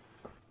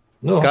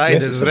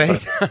 Skaidrs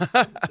uzreiz.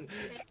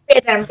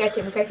 Piedāram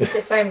kaķim, kaķis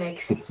ir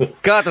saimnieks.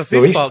 Kā tas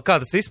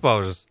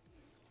izpaužas?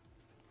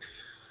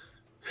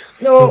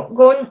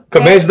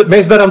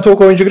 Mēs darām to,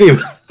 ko viņš grib.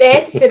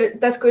 Tētis ir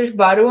tas, kurš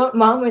baro,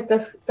 mamma ir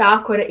tā,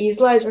 kura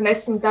izlaiž, un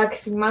es esmu tā,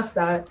 kas viņu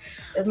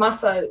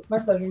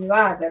masāžu viņu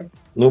vēderu.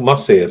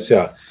 Masieris,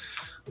 jā.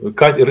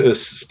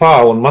 Spā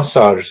un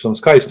masāžas un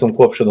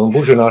skaistumkopšana un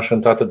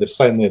bužināšana, tā tad ir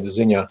saimnieces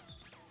ziņā.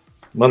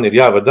 Man ir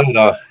jāved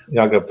ārā,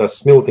 jāgrab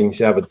tās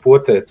smiltiņas, jāved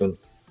potēt un...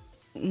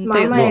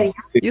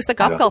 Jūs tā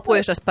kā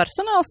apkalpojušās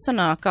personāls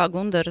sanāk, kā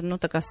Gundara,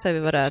 tā kā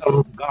sevi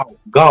varētu?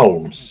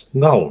 Galms.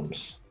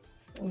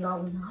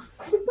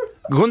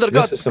 Gundar,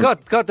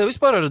 kā tev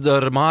vispār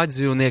ar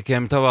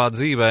mājdzīvniekiem tavā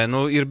dzīvē? Nu,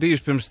 ir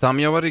bijuši pirms tam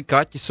jau arī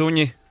kaķi,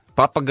 suņi,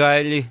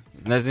 papagaļi,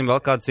 nezinu,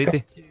 vēl kādi citi?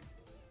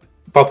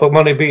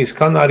 Man ir bijis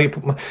kanārī,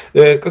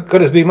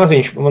 kad es biju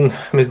maziņš,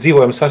 mēs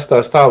dzīvojam 6.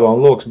 stāvā un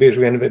loks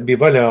bieži vien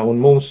bija vaļā un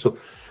mūsu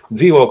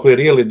dzīvokli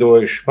ir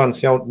ielidojuši mans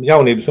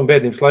jaunības un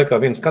bērnības laikā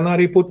viens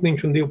kanārī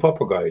putniņš un 2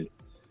 papagaļi.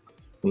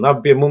 Un abi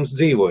pie mums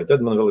dzīvoja. Tad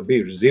man vēl ir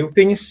bijušas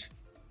zivtiņas.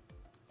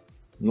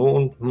 Nu,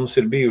 un mums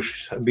ir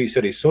bijis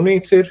arī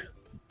sunīts ir,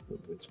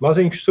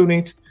 maziņš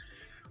sunīts.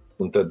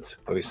 Un tad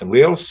pavisam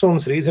liels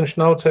suns,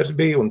 rīzenšnaucers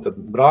bija, un tad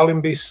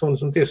brālim bija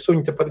suns. Un tie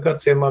suņi tepat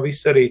gadsiemā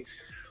visi arī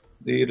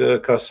ir,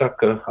 kā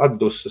saka,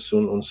 atdusas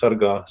un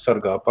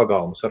sargā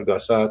pagalmu, sargā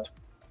sētu.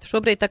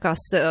 Šobrīd tā kā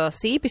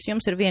sīpis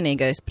jums ir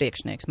vienīgais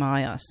priekšnieks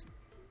mājās.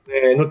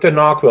 Nē, nu te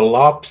nāk vēl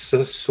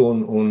lapsas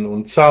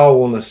un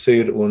caunas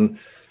ir un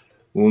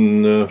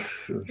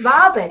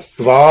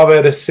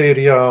vāveres ir,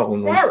 jā,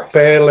 un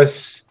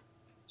pēles,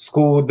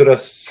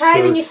 skūdras.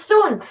 Kaimiņu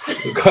suns,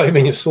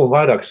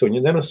 vairāk suņi.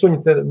 Ne, nu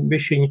suņi te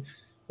bišķiņi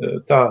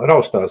tā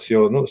raustās,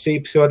 jo, nu,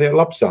 sīpis jau arī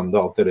lapsām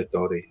dala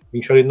teritoriju.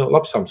 Viņš arī no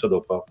lapsām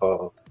sadopā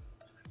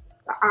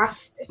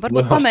asti.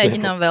 Varbūt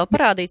pamēģinām vēl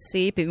parādīt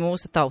sīpi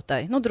mūsu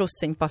tautai. Nu,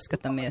 drusciņi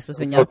paskatāmies uz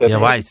viņām.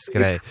 Jau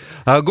aizskrēja.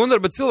 Gundar,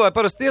 bet cilvēki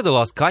parasti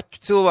iedalās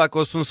kaķu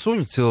cilvēkos un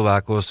suņu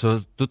cilvēkos.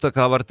 Tu tā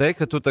kā var teikt,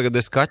 ka tu tagad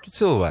esi kaķu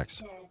cilvēks?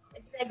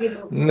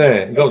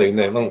 Nē, galīgi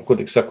nē. Man,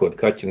 kodīgi sakot,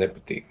 kaķi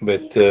nepatīk.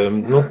 Bet,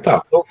 nu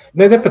tā,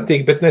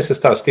 nepatīk, bet es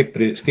esmu tā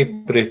stipri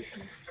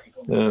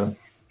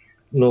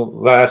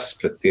vērsts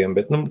pret tiem,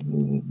 bet,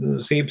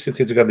 sīps ir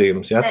cits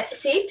gadījums, jā?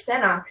 Sīps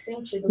nenāks,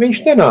 viņš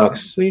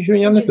nenāks,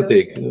 viņam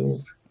nepatīk.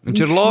 Viņš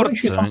ir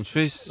lords, viņš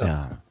viss,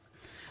 jā.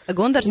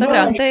 Gundars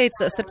agrāk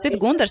teica, starp citu,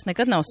 Gundars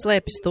nekad nav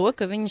slēpis to,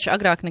 ka viņš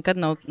agrāk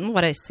nekad nav,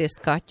 varējis ciest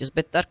kaķus,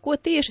 bet ar ko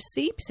tieši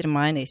sīpis ir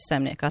mainījis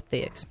saimnieku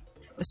attieksmi?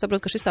 Es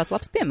saprotu, ka šis tāds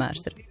labs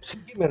piemērs ir.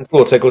 Ģimenes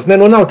loceklis.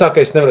 Nav tā,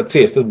 ka es nevaru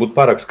ciest, tas būtu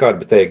pārāk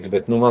skarbi teikts,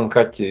 bet, man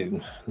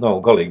kaķi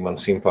nav galīgi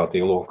man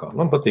simpātija lokā.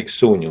 Man patīk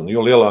suņi, un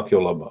jo lielāk, jo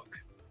labāk.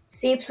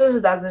 Sīps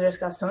uzvedās dažreiz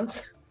kā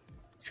suns.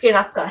 Skrien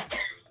apkārt.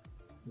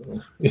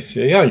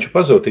 Jā, viņš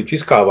pazūd, viņš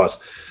izkāvās.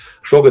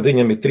 Šogad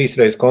viņam ir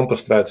 3 reizes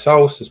kompostrētas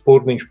ausis,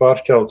 pūrniņš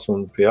pāršķauts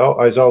un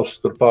aiz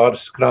ausis tur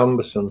pāris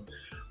skrambas.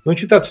 Viņš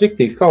ir tāds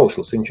riktīgs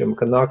kauslis. Viņam,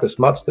 kad nāk tas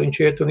mats,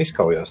 viņš iet un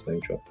izkaujās.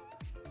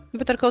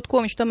 Bet ar kaut ko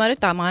viņš tomēr ir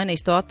tā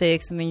mainījis to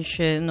attieksmi. Viņš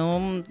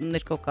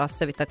ir kaut kā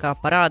sevi tā kā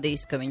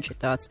parādījis, ka viņš ir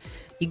tāds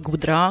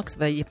gudrāks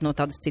vai no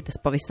tādas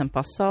citas pavisam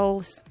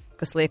pasaules,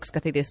 kas liek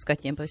skatīties uz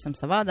kaķiem pavisam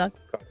savādāk.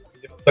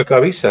 Tā kā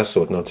visi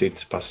esot no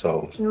citas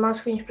pasaules.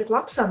 Maz, ka viņš pret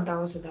lapsām tā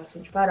uzvedās.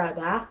 Viņš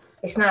parādā,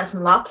 es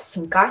neesmu laps,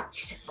 esmu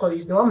kaķis. Ko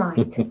jūs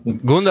domājat?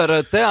 Gundar,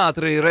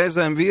 teātrī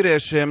reizēm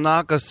vīriešiem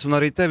nākas, un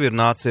arī tev ir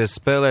nācies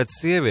spēlēt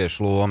sieviešu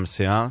lomas,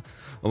 jā?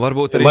 Un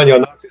varbūt arī...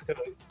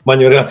 Man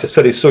jau jācies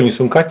arī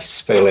suņus un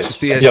kaķis spēlēt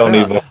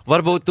jaunībā.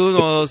 Varbūt tu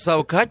no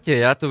savu kaķi,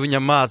 ja tu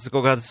viņam māci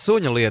kaut kādas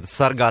suņa lietas,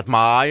 sargāt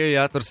māju,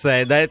 ja tur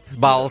sēdēt,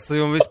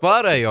 balsi un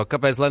vispārējo.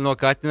 Kāpēc, lai no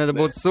kaķa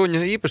nedabūtu suņa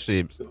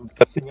īpašības?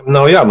 Tas viņam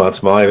nav jāmāc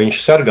māju, viņš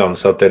sargā un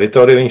savu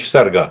teritoriju, viņš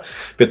sargā.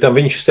 Pēc tam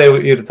viņš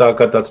sev ir tā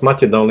kā tāds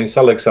Maķedonijas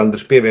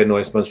Aleksandrs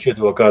pievienojas, man šķiet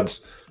vēl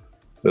kādas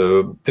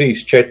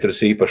 3-4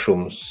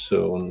 īpašumus.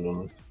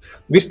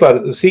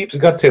 Vispār sīpes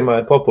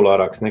gadsimā ir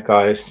populārāks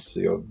nekā es,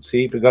 jo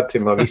sīpi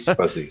gadsimā visi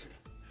pazīst.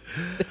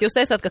 Bet jūs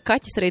teicāt, ka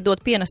kaķis arī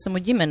dod pienesumu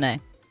ģimenē.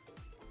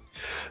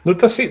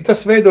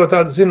 Tas veido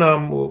tādu,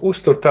 zinām,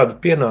 uztur tādu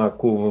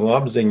pienākumu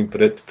apziņu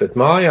pret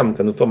mājām,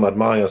 ka tomēr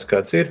mājās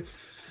kāds ir,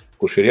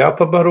 kurš ir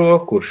jāpabaro,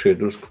 kurš ir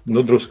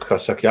drusku,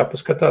 kā saka,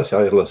 jāpaskatās,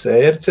 jāizlasa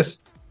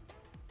ērces.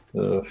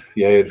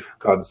 Ja ir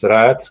kādas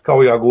rētas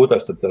kaujā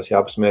gūtās, tad tās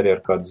jāpasmērī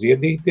ar kādu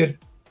ziedīti ir,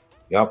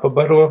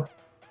 jāpabaro.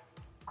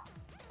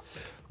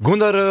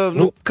 Gundar,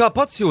 kā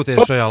pats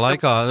jūties šajā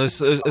laikā?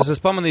 Es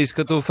esmu pamanījis,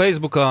 ka tu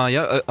Facebookā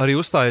arī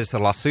uzstājies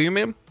ar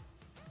lasījumiem.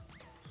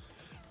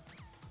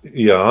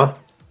 Jā.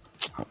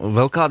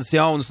 Vēl kādas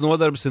jaunas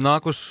nodarbes ir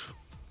nākuši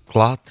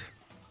klāt,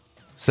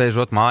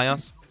 sēžot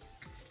mājās?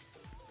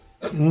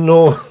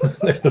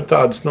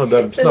 Tādas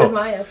nodarbes nav. Sēžot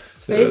mājās,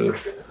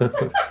 Facebooks.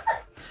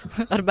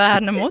 Ar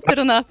bērnu muti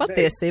runāt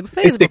patiesību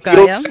Facebookā,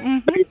 jā?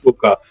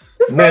 Facebookā.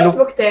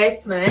 Facebook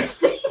teica mēs.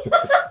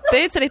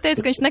 Teica arī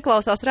teica, ka viņš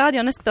neklausās rādio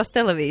un neskatās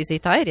televīziju.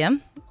 Tā ir, ja?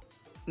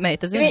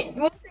 Meita zina.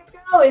 Mums ir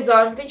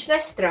televizors, viņš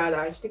nestrādā,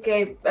 viņš tikai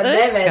ar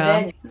DVD.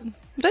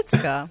 Redz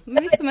kā,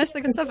 visu mēs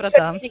tagad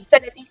sapratām. Viņš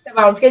sēdēt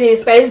istabā un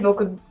skatīties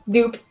Facebooku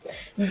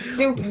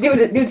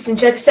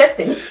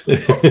 24/7.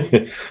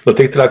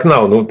 Tik trāk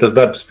nav. Tas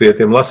darbs pie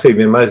tiem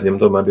lasījumiem aizņem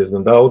tomēr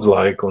diezgan daudz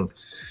laika.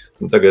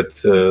 Un tagad...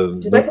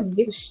 Tu tagad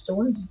 2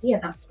 stundas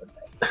dienā.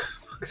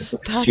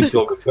 Šis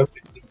ilgi.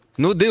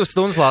 2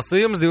 stundas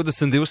lasījums,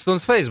 22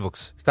 stundas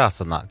Facebooks. Tā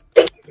sanāk.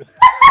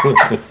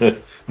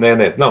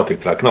 Nē, nav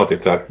tik trāk.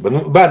 Bet,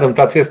 bērnam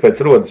tāds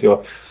iespējas rodas,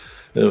 jo,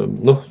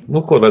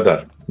 ko lai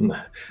dara?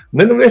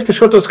 Es te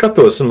šo to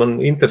skatos, un man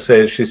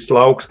interesē šis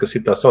lauks, kas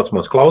ir tā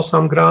saucamās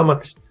klausām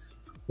grāmatas.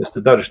 Es te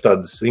dažas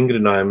tādas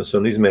vingrinājumus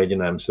un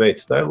izmēģinājumus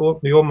veicu tajā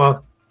jomā.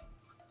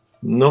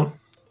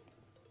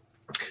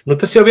 Nu,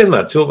 tas jau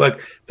vienmēr cilvēki,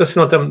 tas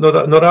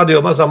no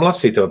radio mazām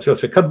lasītājiem,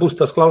 cilvēki, kad būs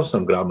tas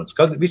klausām grāmatas,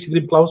 kad visi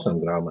grib klausām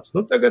grāmatas.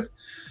 Nu, tagad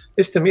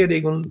es tam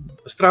ierīgi un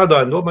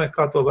strādāju un domāju,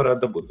 kā to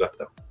varētu dabūt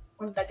gatavu.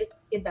 Un tagad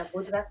ir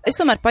dabūts gatavs. Es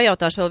tomēr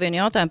pajautāšu vēl vienu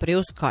jautājumu par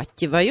jūsu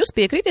kaķi. Vai jūs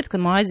piekrītat, ka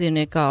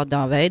mājdzīvnieki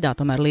kādā veidā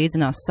tomēr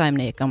līdzinās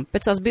saimniekam?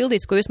 Pēc tās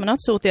bildītes, ko jūs man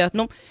atsūtījāt,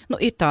 nu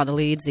ir tāda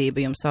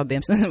līdzība jums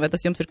abiem. Es nezinu, vai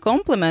tas jums ir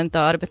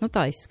komplementāri, bet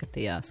tā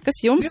izskatījās.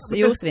 Kas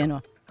jūs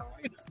vieno?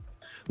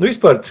 Nu,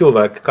 vispār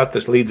cilvēki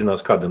katrs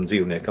līdzinās kādam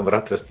dzīvniekam,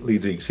 var atrast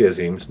līdzīgas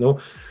iezīmes. Nu,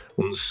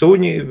 un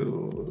suņi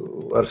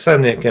ar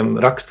saimniekiem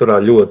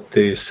raksturā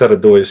ļoti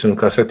saradojas un,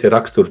 kā saka, tie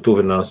raksturi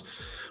tuvinās.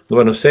 Nu,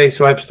 vai sejas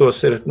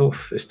vaipstos ir,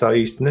 es tā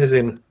īsti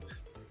nezinu.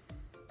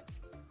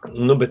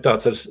 Bet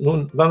tāds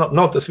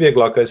nav tas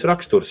vieglākais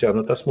raksturs, jā,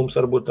 tas mums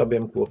varbūt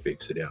abiem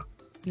kopīgs ir, jā.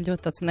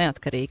 Ļoti tāds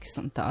neatkarīgs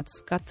un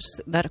tāds, katrs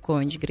dara, ko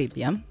viņš grib,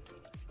 jā?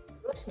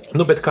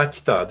 Bet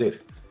kaķi tādi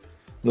ir.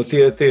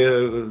 Tie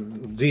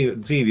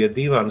dzīvie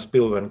dīvānas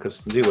pilveni,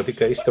 kas dzīvo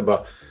tikai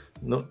istabā,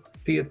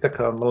 tie tā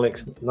kā, man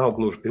liekas, nav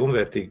gluži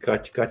pilnvērtīgi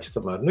kaķi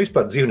tomēr.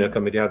 Vispār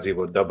dzīvniekam ir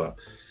jādzīvot dabā.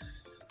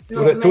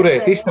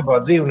 Turēt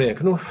istabā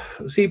dzīvnieku,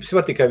 sīpes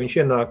var tikai viņš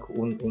ienāk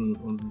un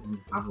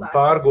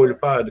pārguļu,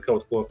 pēda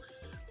kaut ko,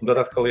 un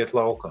tad atkal iet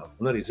laukā.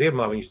 Un arī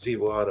ziemā viņš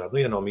dzīvo ārā,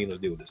 ja nav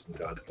 -20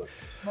 grādi.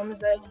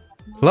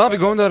 Labi,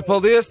 Gundar,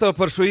 paldies tev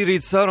par šo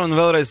īrītas sarunu,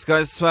 vēlreiz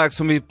skaists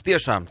svēks, un bija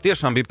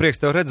tiešām bija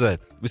prieks tev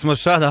redzēt, vismaz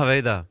šādā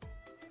veidā.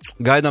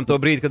 Gaidām to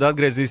brīdi, kad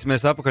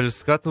atgriezīsimies apakaļ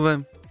uz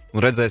skatuvēm,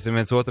 un redzēsim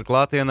viens otru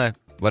klātienē,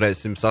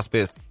 varēsim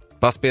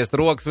paspiest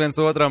rokas viens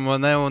otram, vai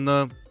ne,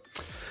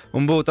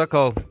 un būt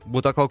atkal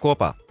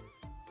kopā.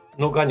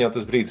 Gan jau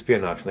tas brīdis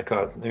pienāks,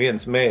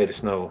 neviens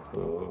mēris nav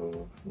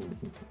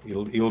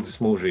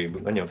ilgas mūžība,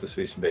 gan jau tas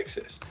viss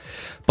beigsies.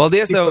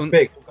 Paldies tev!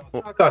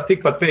 Sākās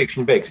tikpat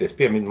pēkšņi beigsies,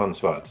 piemin manas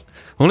vārds.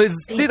 Un līdz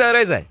citai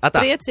reizei.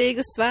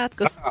 Priecīgus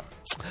svētkus!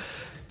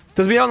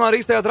 Tas bija jaunā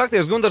Rīgas teātra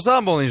aktieris Gundars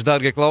Āboliņš,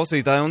 dārgie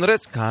klausītāji, un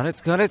redz kā,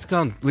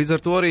 līdz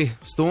ar to arī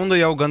stunda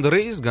jau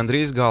gandrīz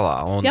galā.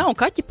 Jā, un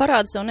kaķi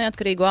parāda savu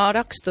neatkarīgo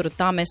raksturu,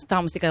 tā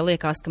mums tikai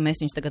liekas, ka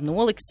mēs viņus tagad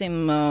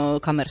noliksim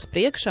kameras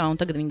priekšā,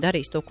 un tagad viņi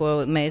darīs to,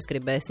 ko mēs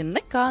gribēsim.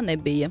 Nekā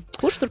nebija.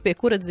 Kurš tur pie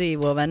kura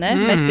dzīvo, vai ne?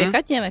 Mēs pie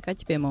kaķiem vai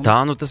kaķi pie mums?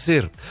 Tā tas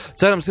ir.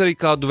 Cerams, arī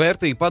kādu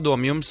vērtīgu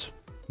padomu jums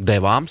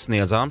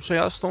sniedzām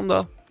šajā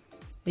stundā.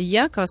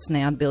 Ja kas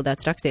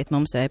neatbildēts, rakstiet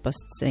mums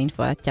e-pasts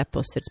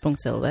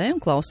info@ķepossirds.lv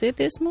un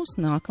klausieties mūs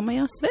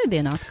nākamajā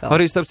svētdienā atkal.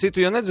 Arī starp citu,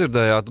 ja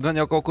nedzirdējāt, gan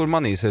jau kaut kur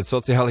manīsiet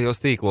sociālajos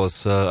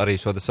tīklos arī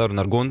šo sarunu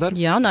ar Gundaru.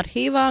 Jā, un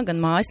arhīvā,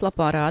 gan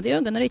mājaslapā radio,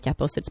 gan arī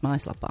Ķepossirds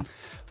mājaslapā.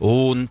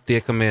 Un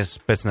tiekamies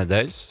pēc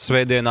nedēļas,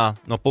 svētdienā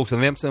no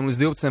 11 līdz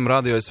 12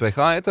 radio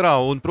SVH eterā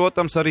un,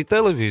 protams, arī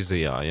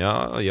televīzijā.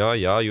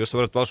 Jā, jūs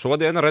varat vēl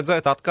šodien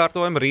redzēt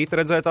atkārtojumu, rīt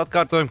redzēt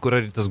atkārtojumu,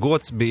 kur arī tas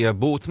gods bija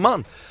būt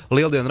man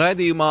lieldienu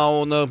raidījumā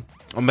un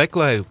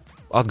meklēju,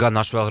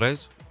 atgādināšu vēlreiz,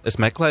 es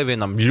meklēju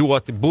vienam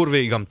ļoti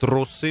burvīgam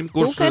trusim,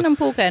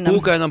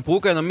 pūkainam,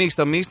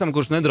 mīkstam,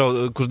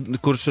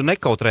 kurš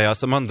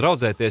nekautrējās ar mani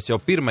draudzēties jau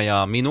pirmajā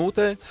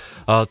minūtē.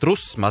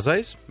 Trusis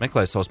mazais,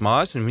 meklēju savas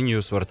mājas, un viņu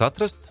jūs varat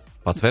atrast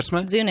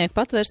patversmē. Dzīvnieku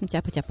patversme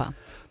ķepa.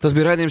 Tas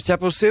bija raidījums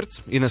Ķepa uz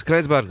sirds, Ines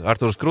Kreitsberga,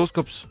 Artūrs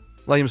Krūskops,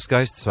 lai jums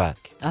skaisti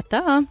svētki.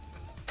 Atā!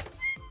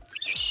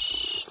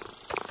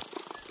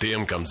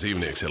 Tiem, kam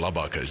dzīvnieks ir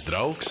labākais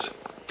draugs,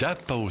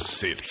 Ķepa uz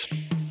sirds.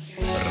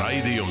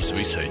 Raidījums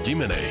visai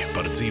ģimenei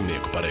par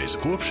dzīvnieku pareizu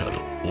kopšanu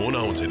un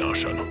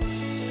audzināšanu.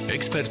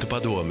 Ekspertu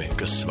padomi,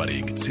 kas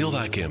svarīgi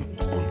cilvēkiem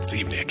un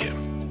dzīvniekiem.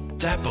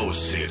 Ķepa uz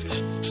sirds.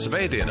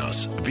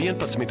 Svētdienās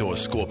 11.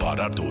 kopā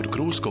ar Artūru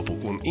Krūskopu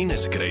un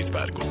Inesi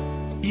Kreitsbergu.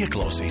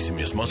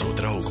 Ieklausīsimies mazo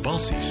draugu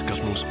balsīs, kas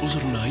mūs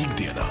uzrunā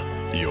ikdienā,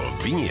 jo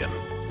viņiem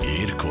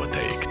ir ko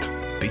teikt.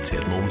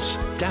 Ticiet mums,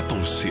 Ķepa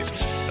uz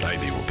sirds.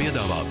 Raidījumu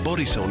piedāvā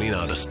Borisa un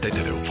Ināras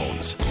Tetereva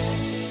fonds.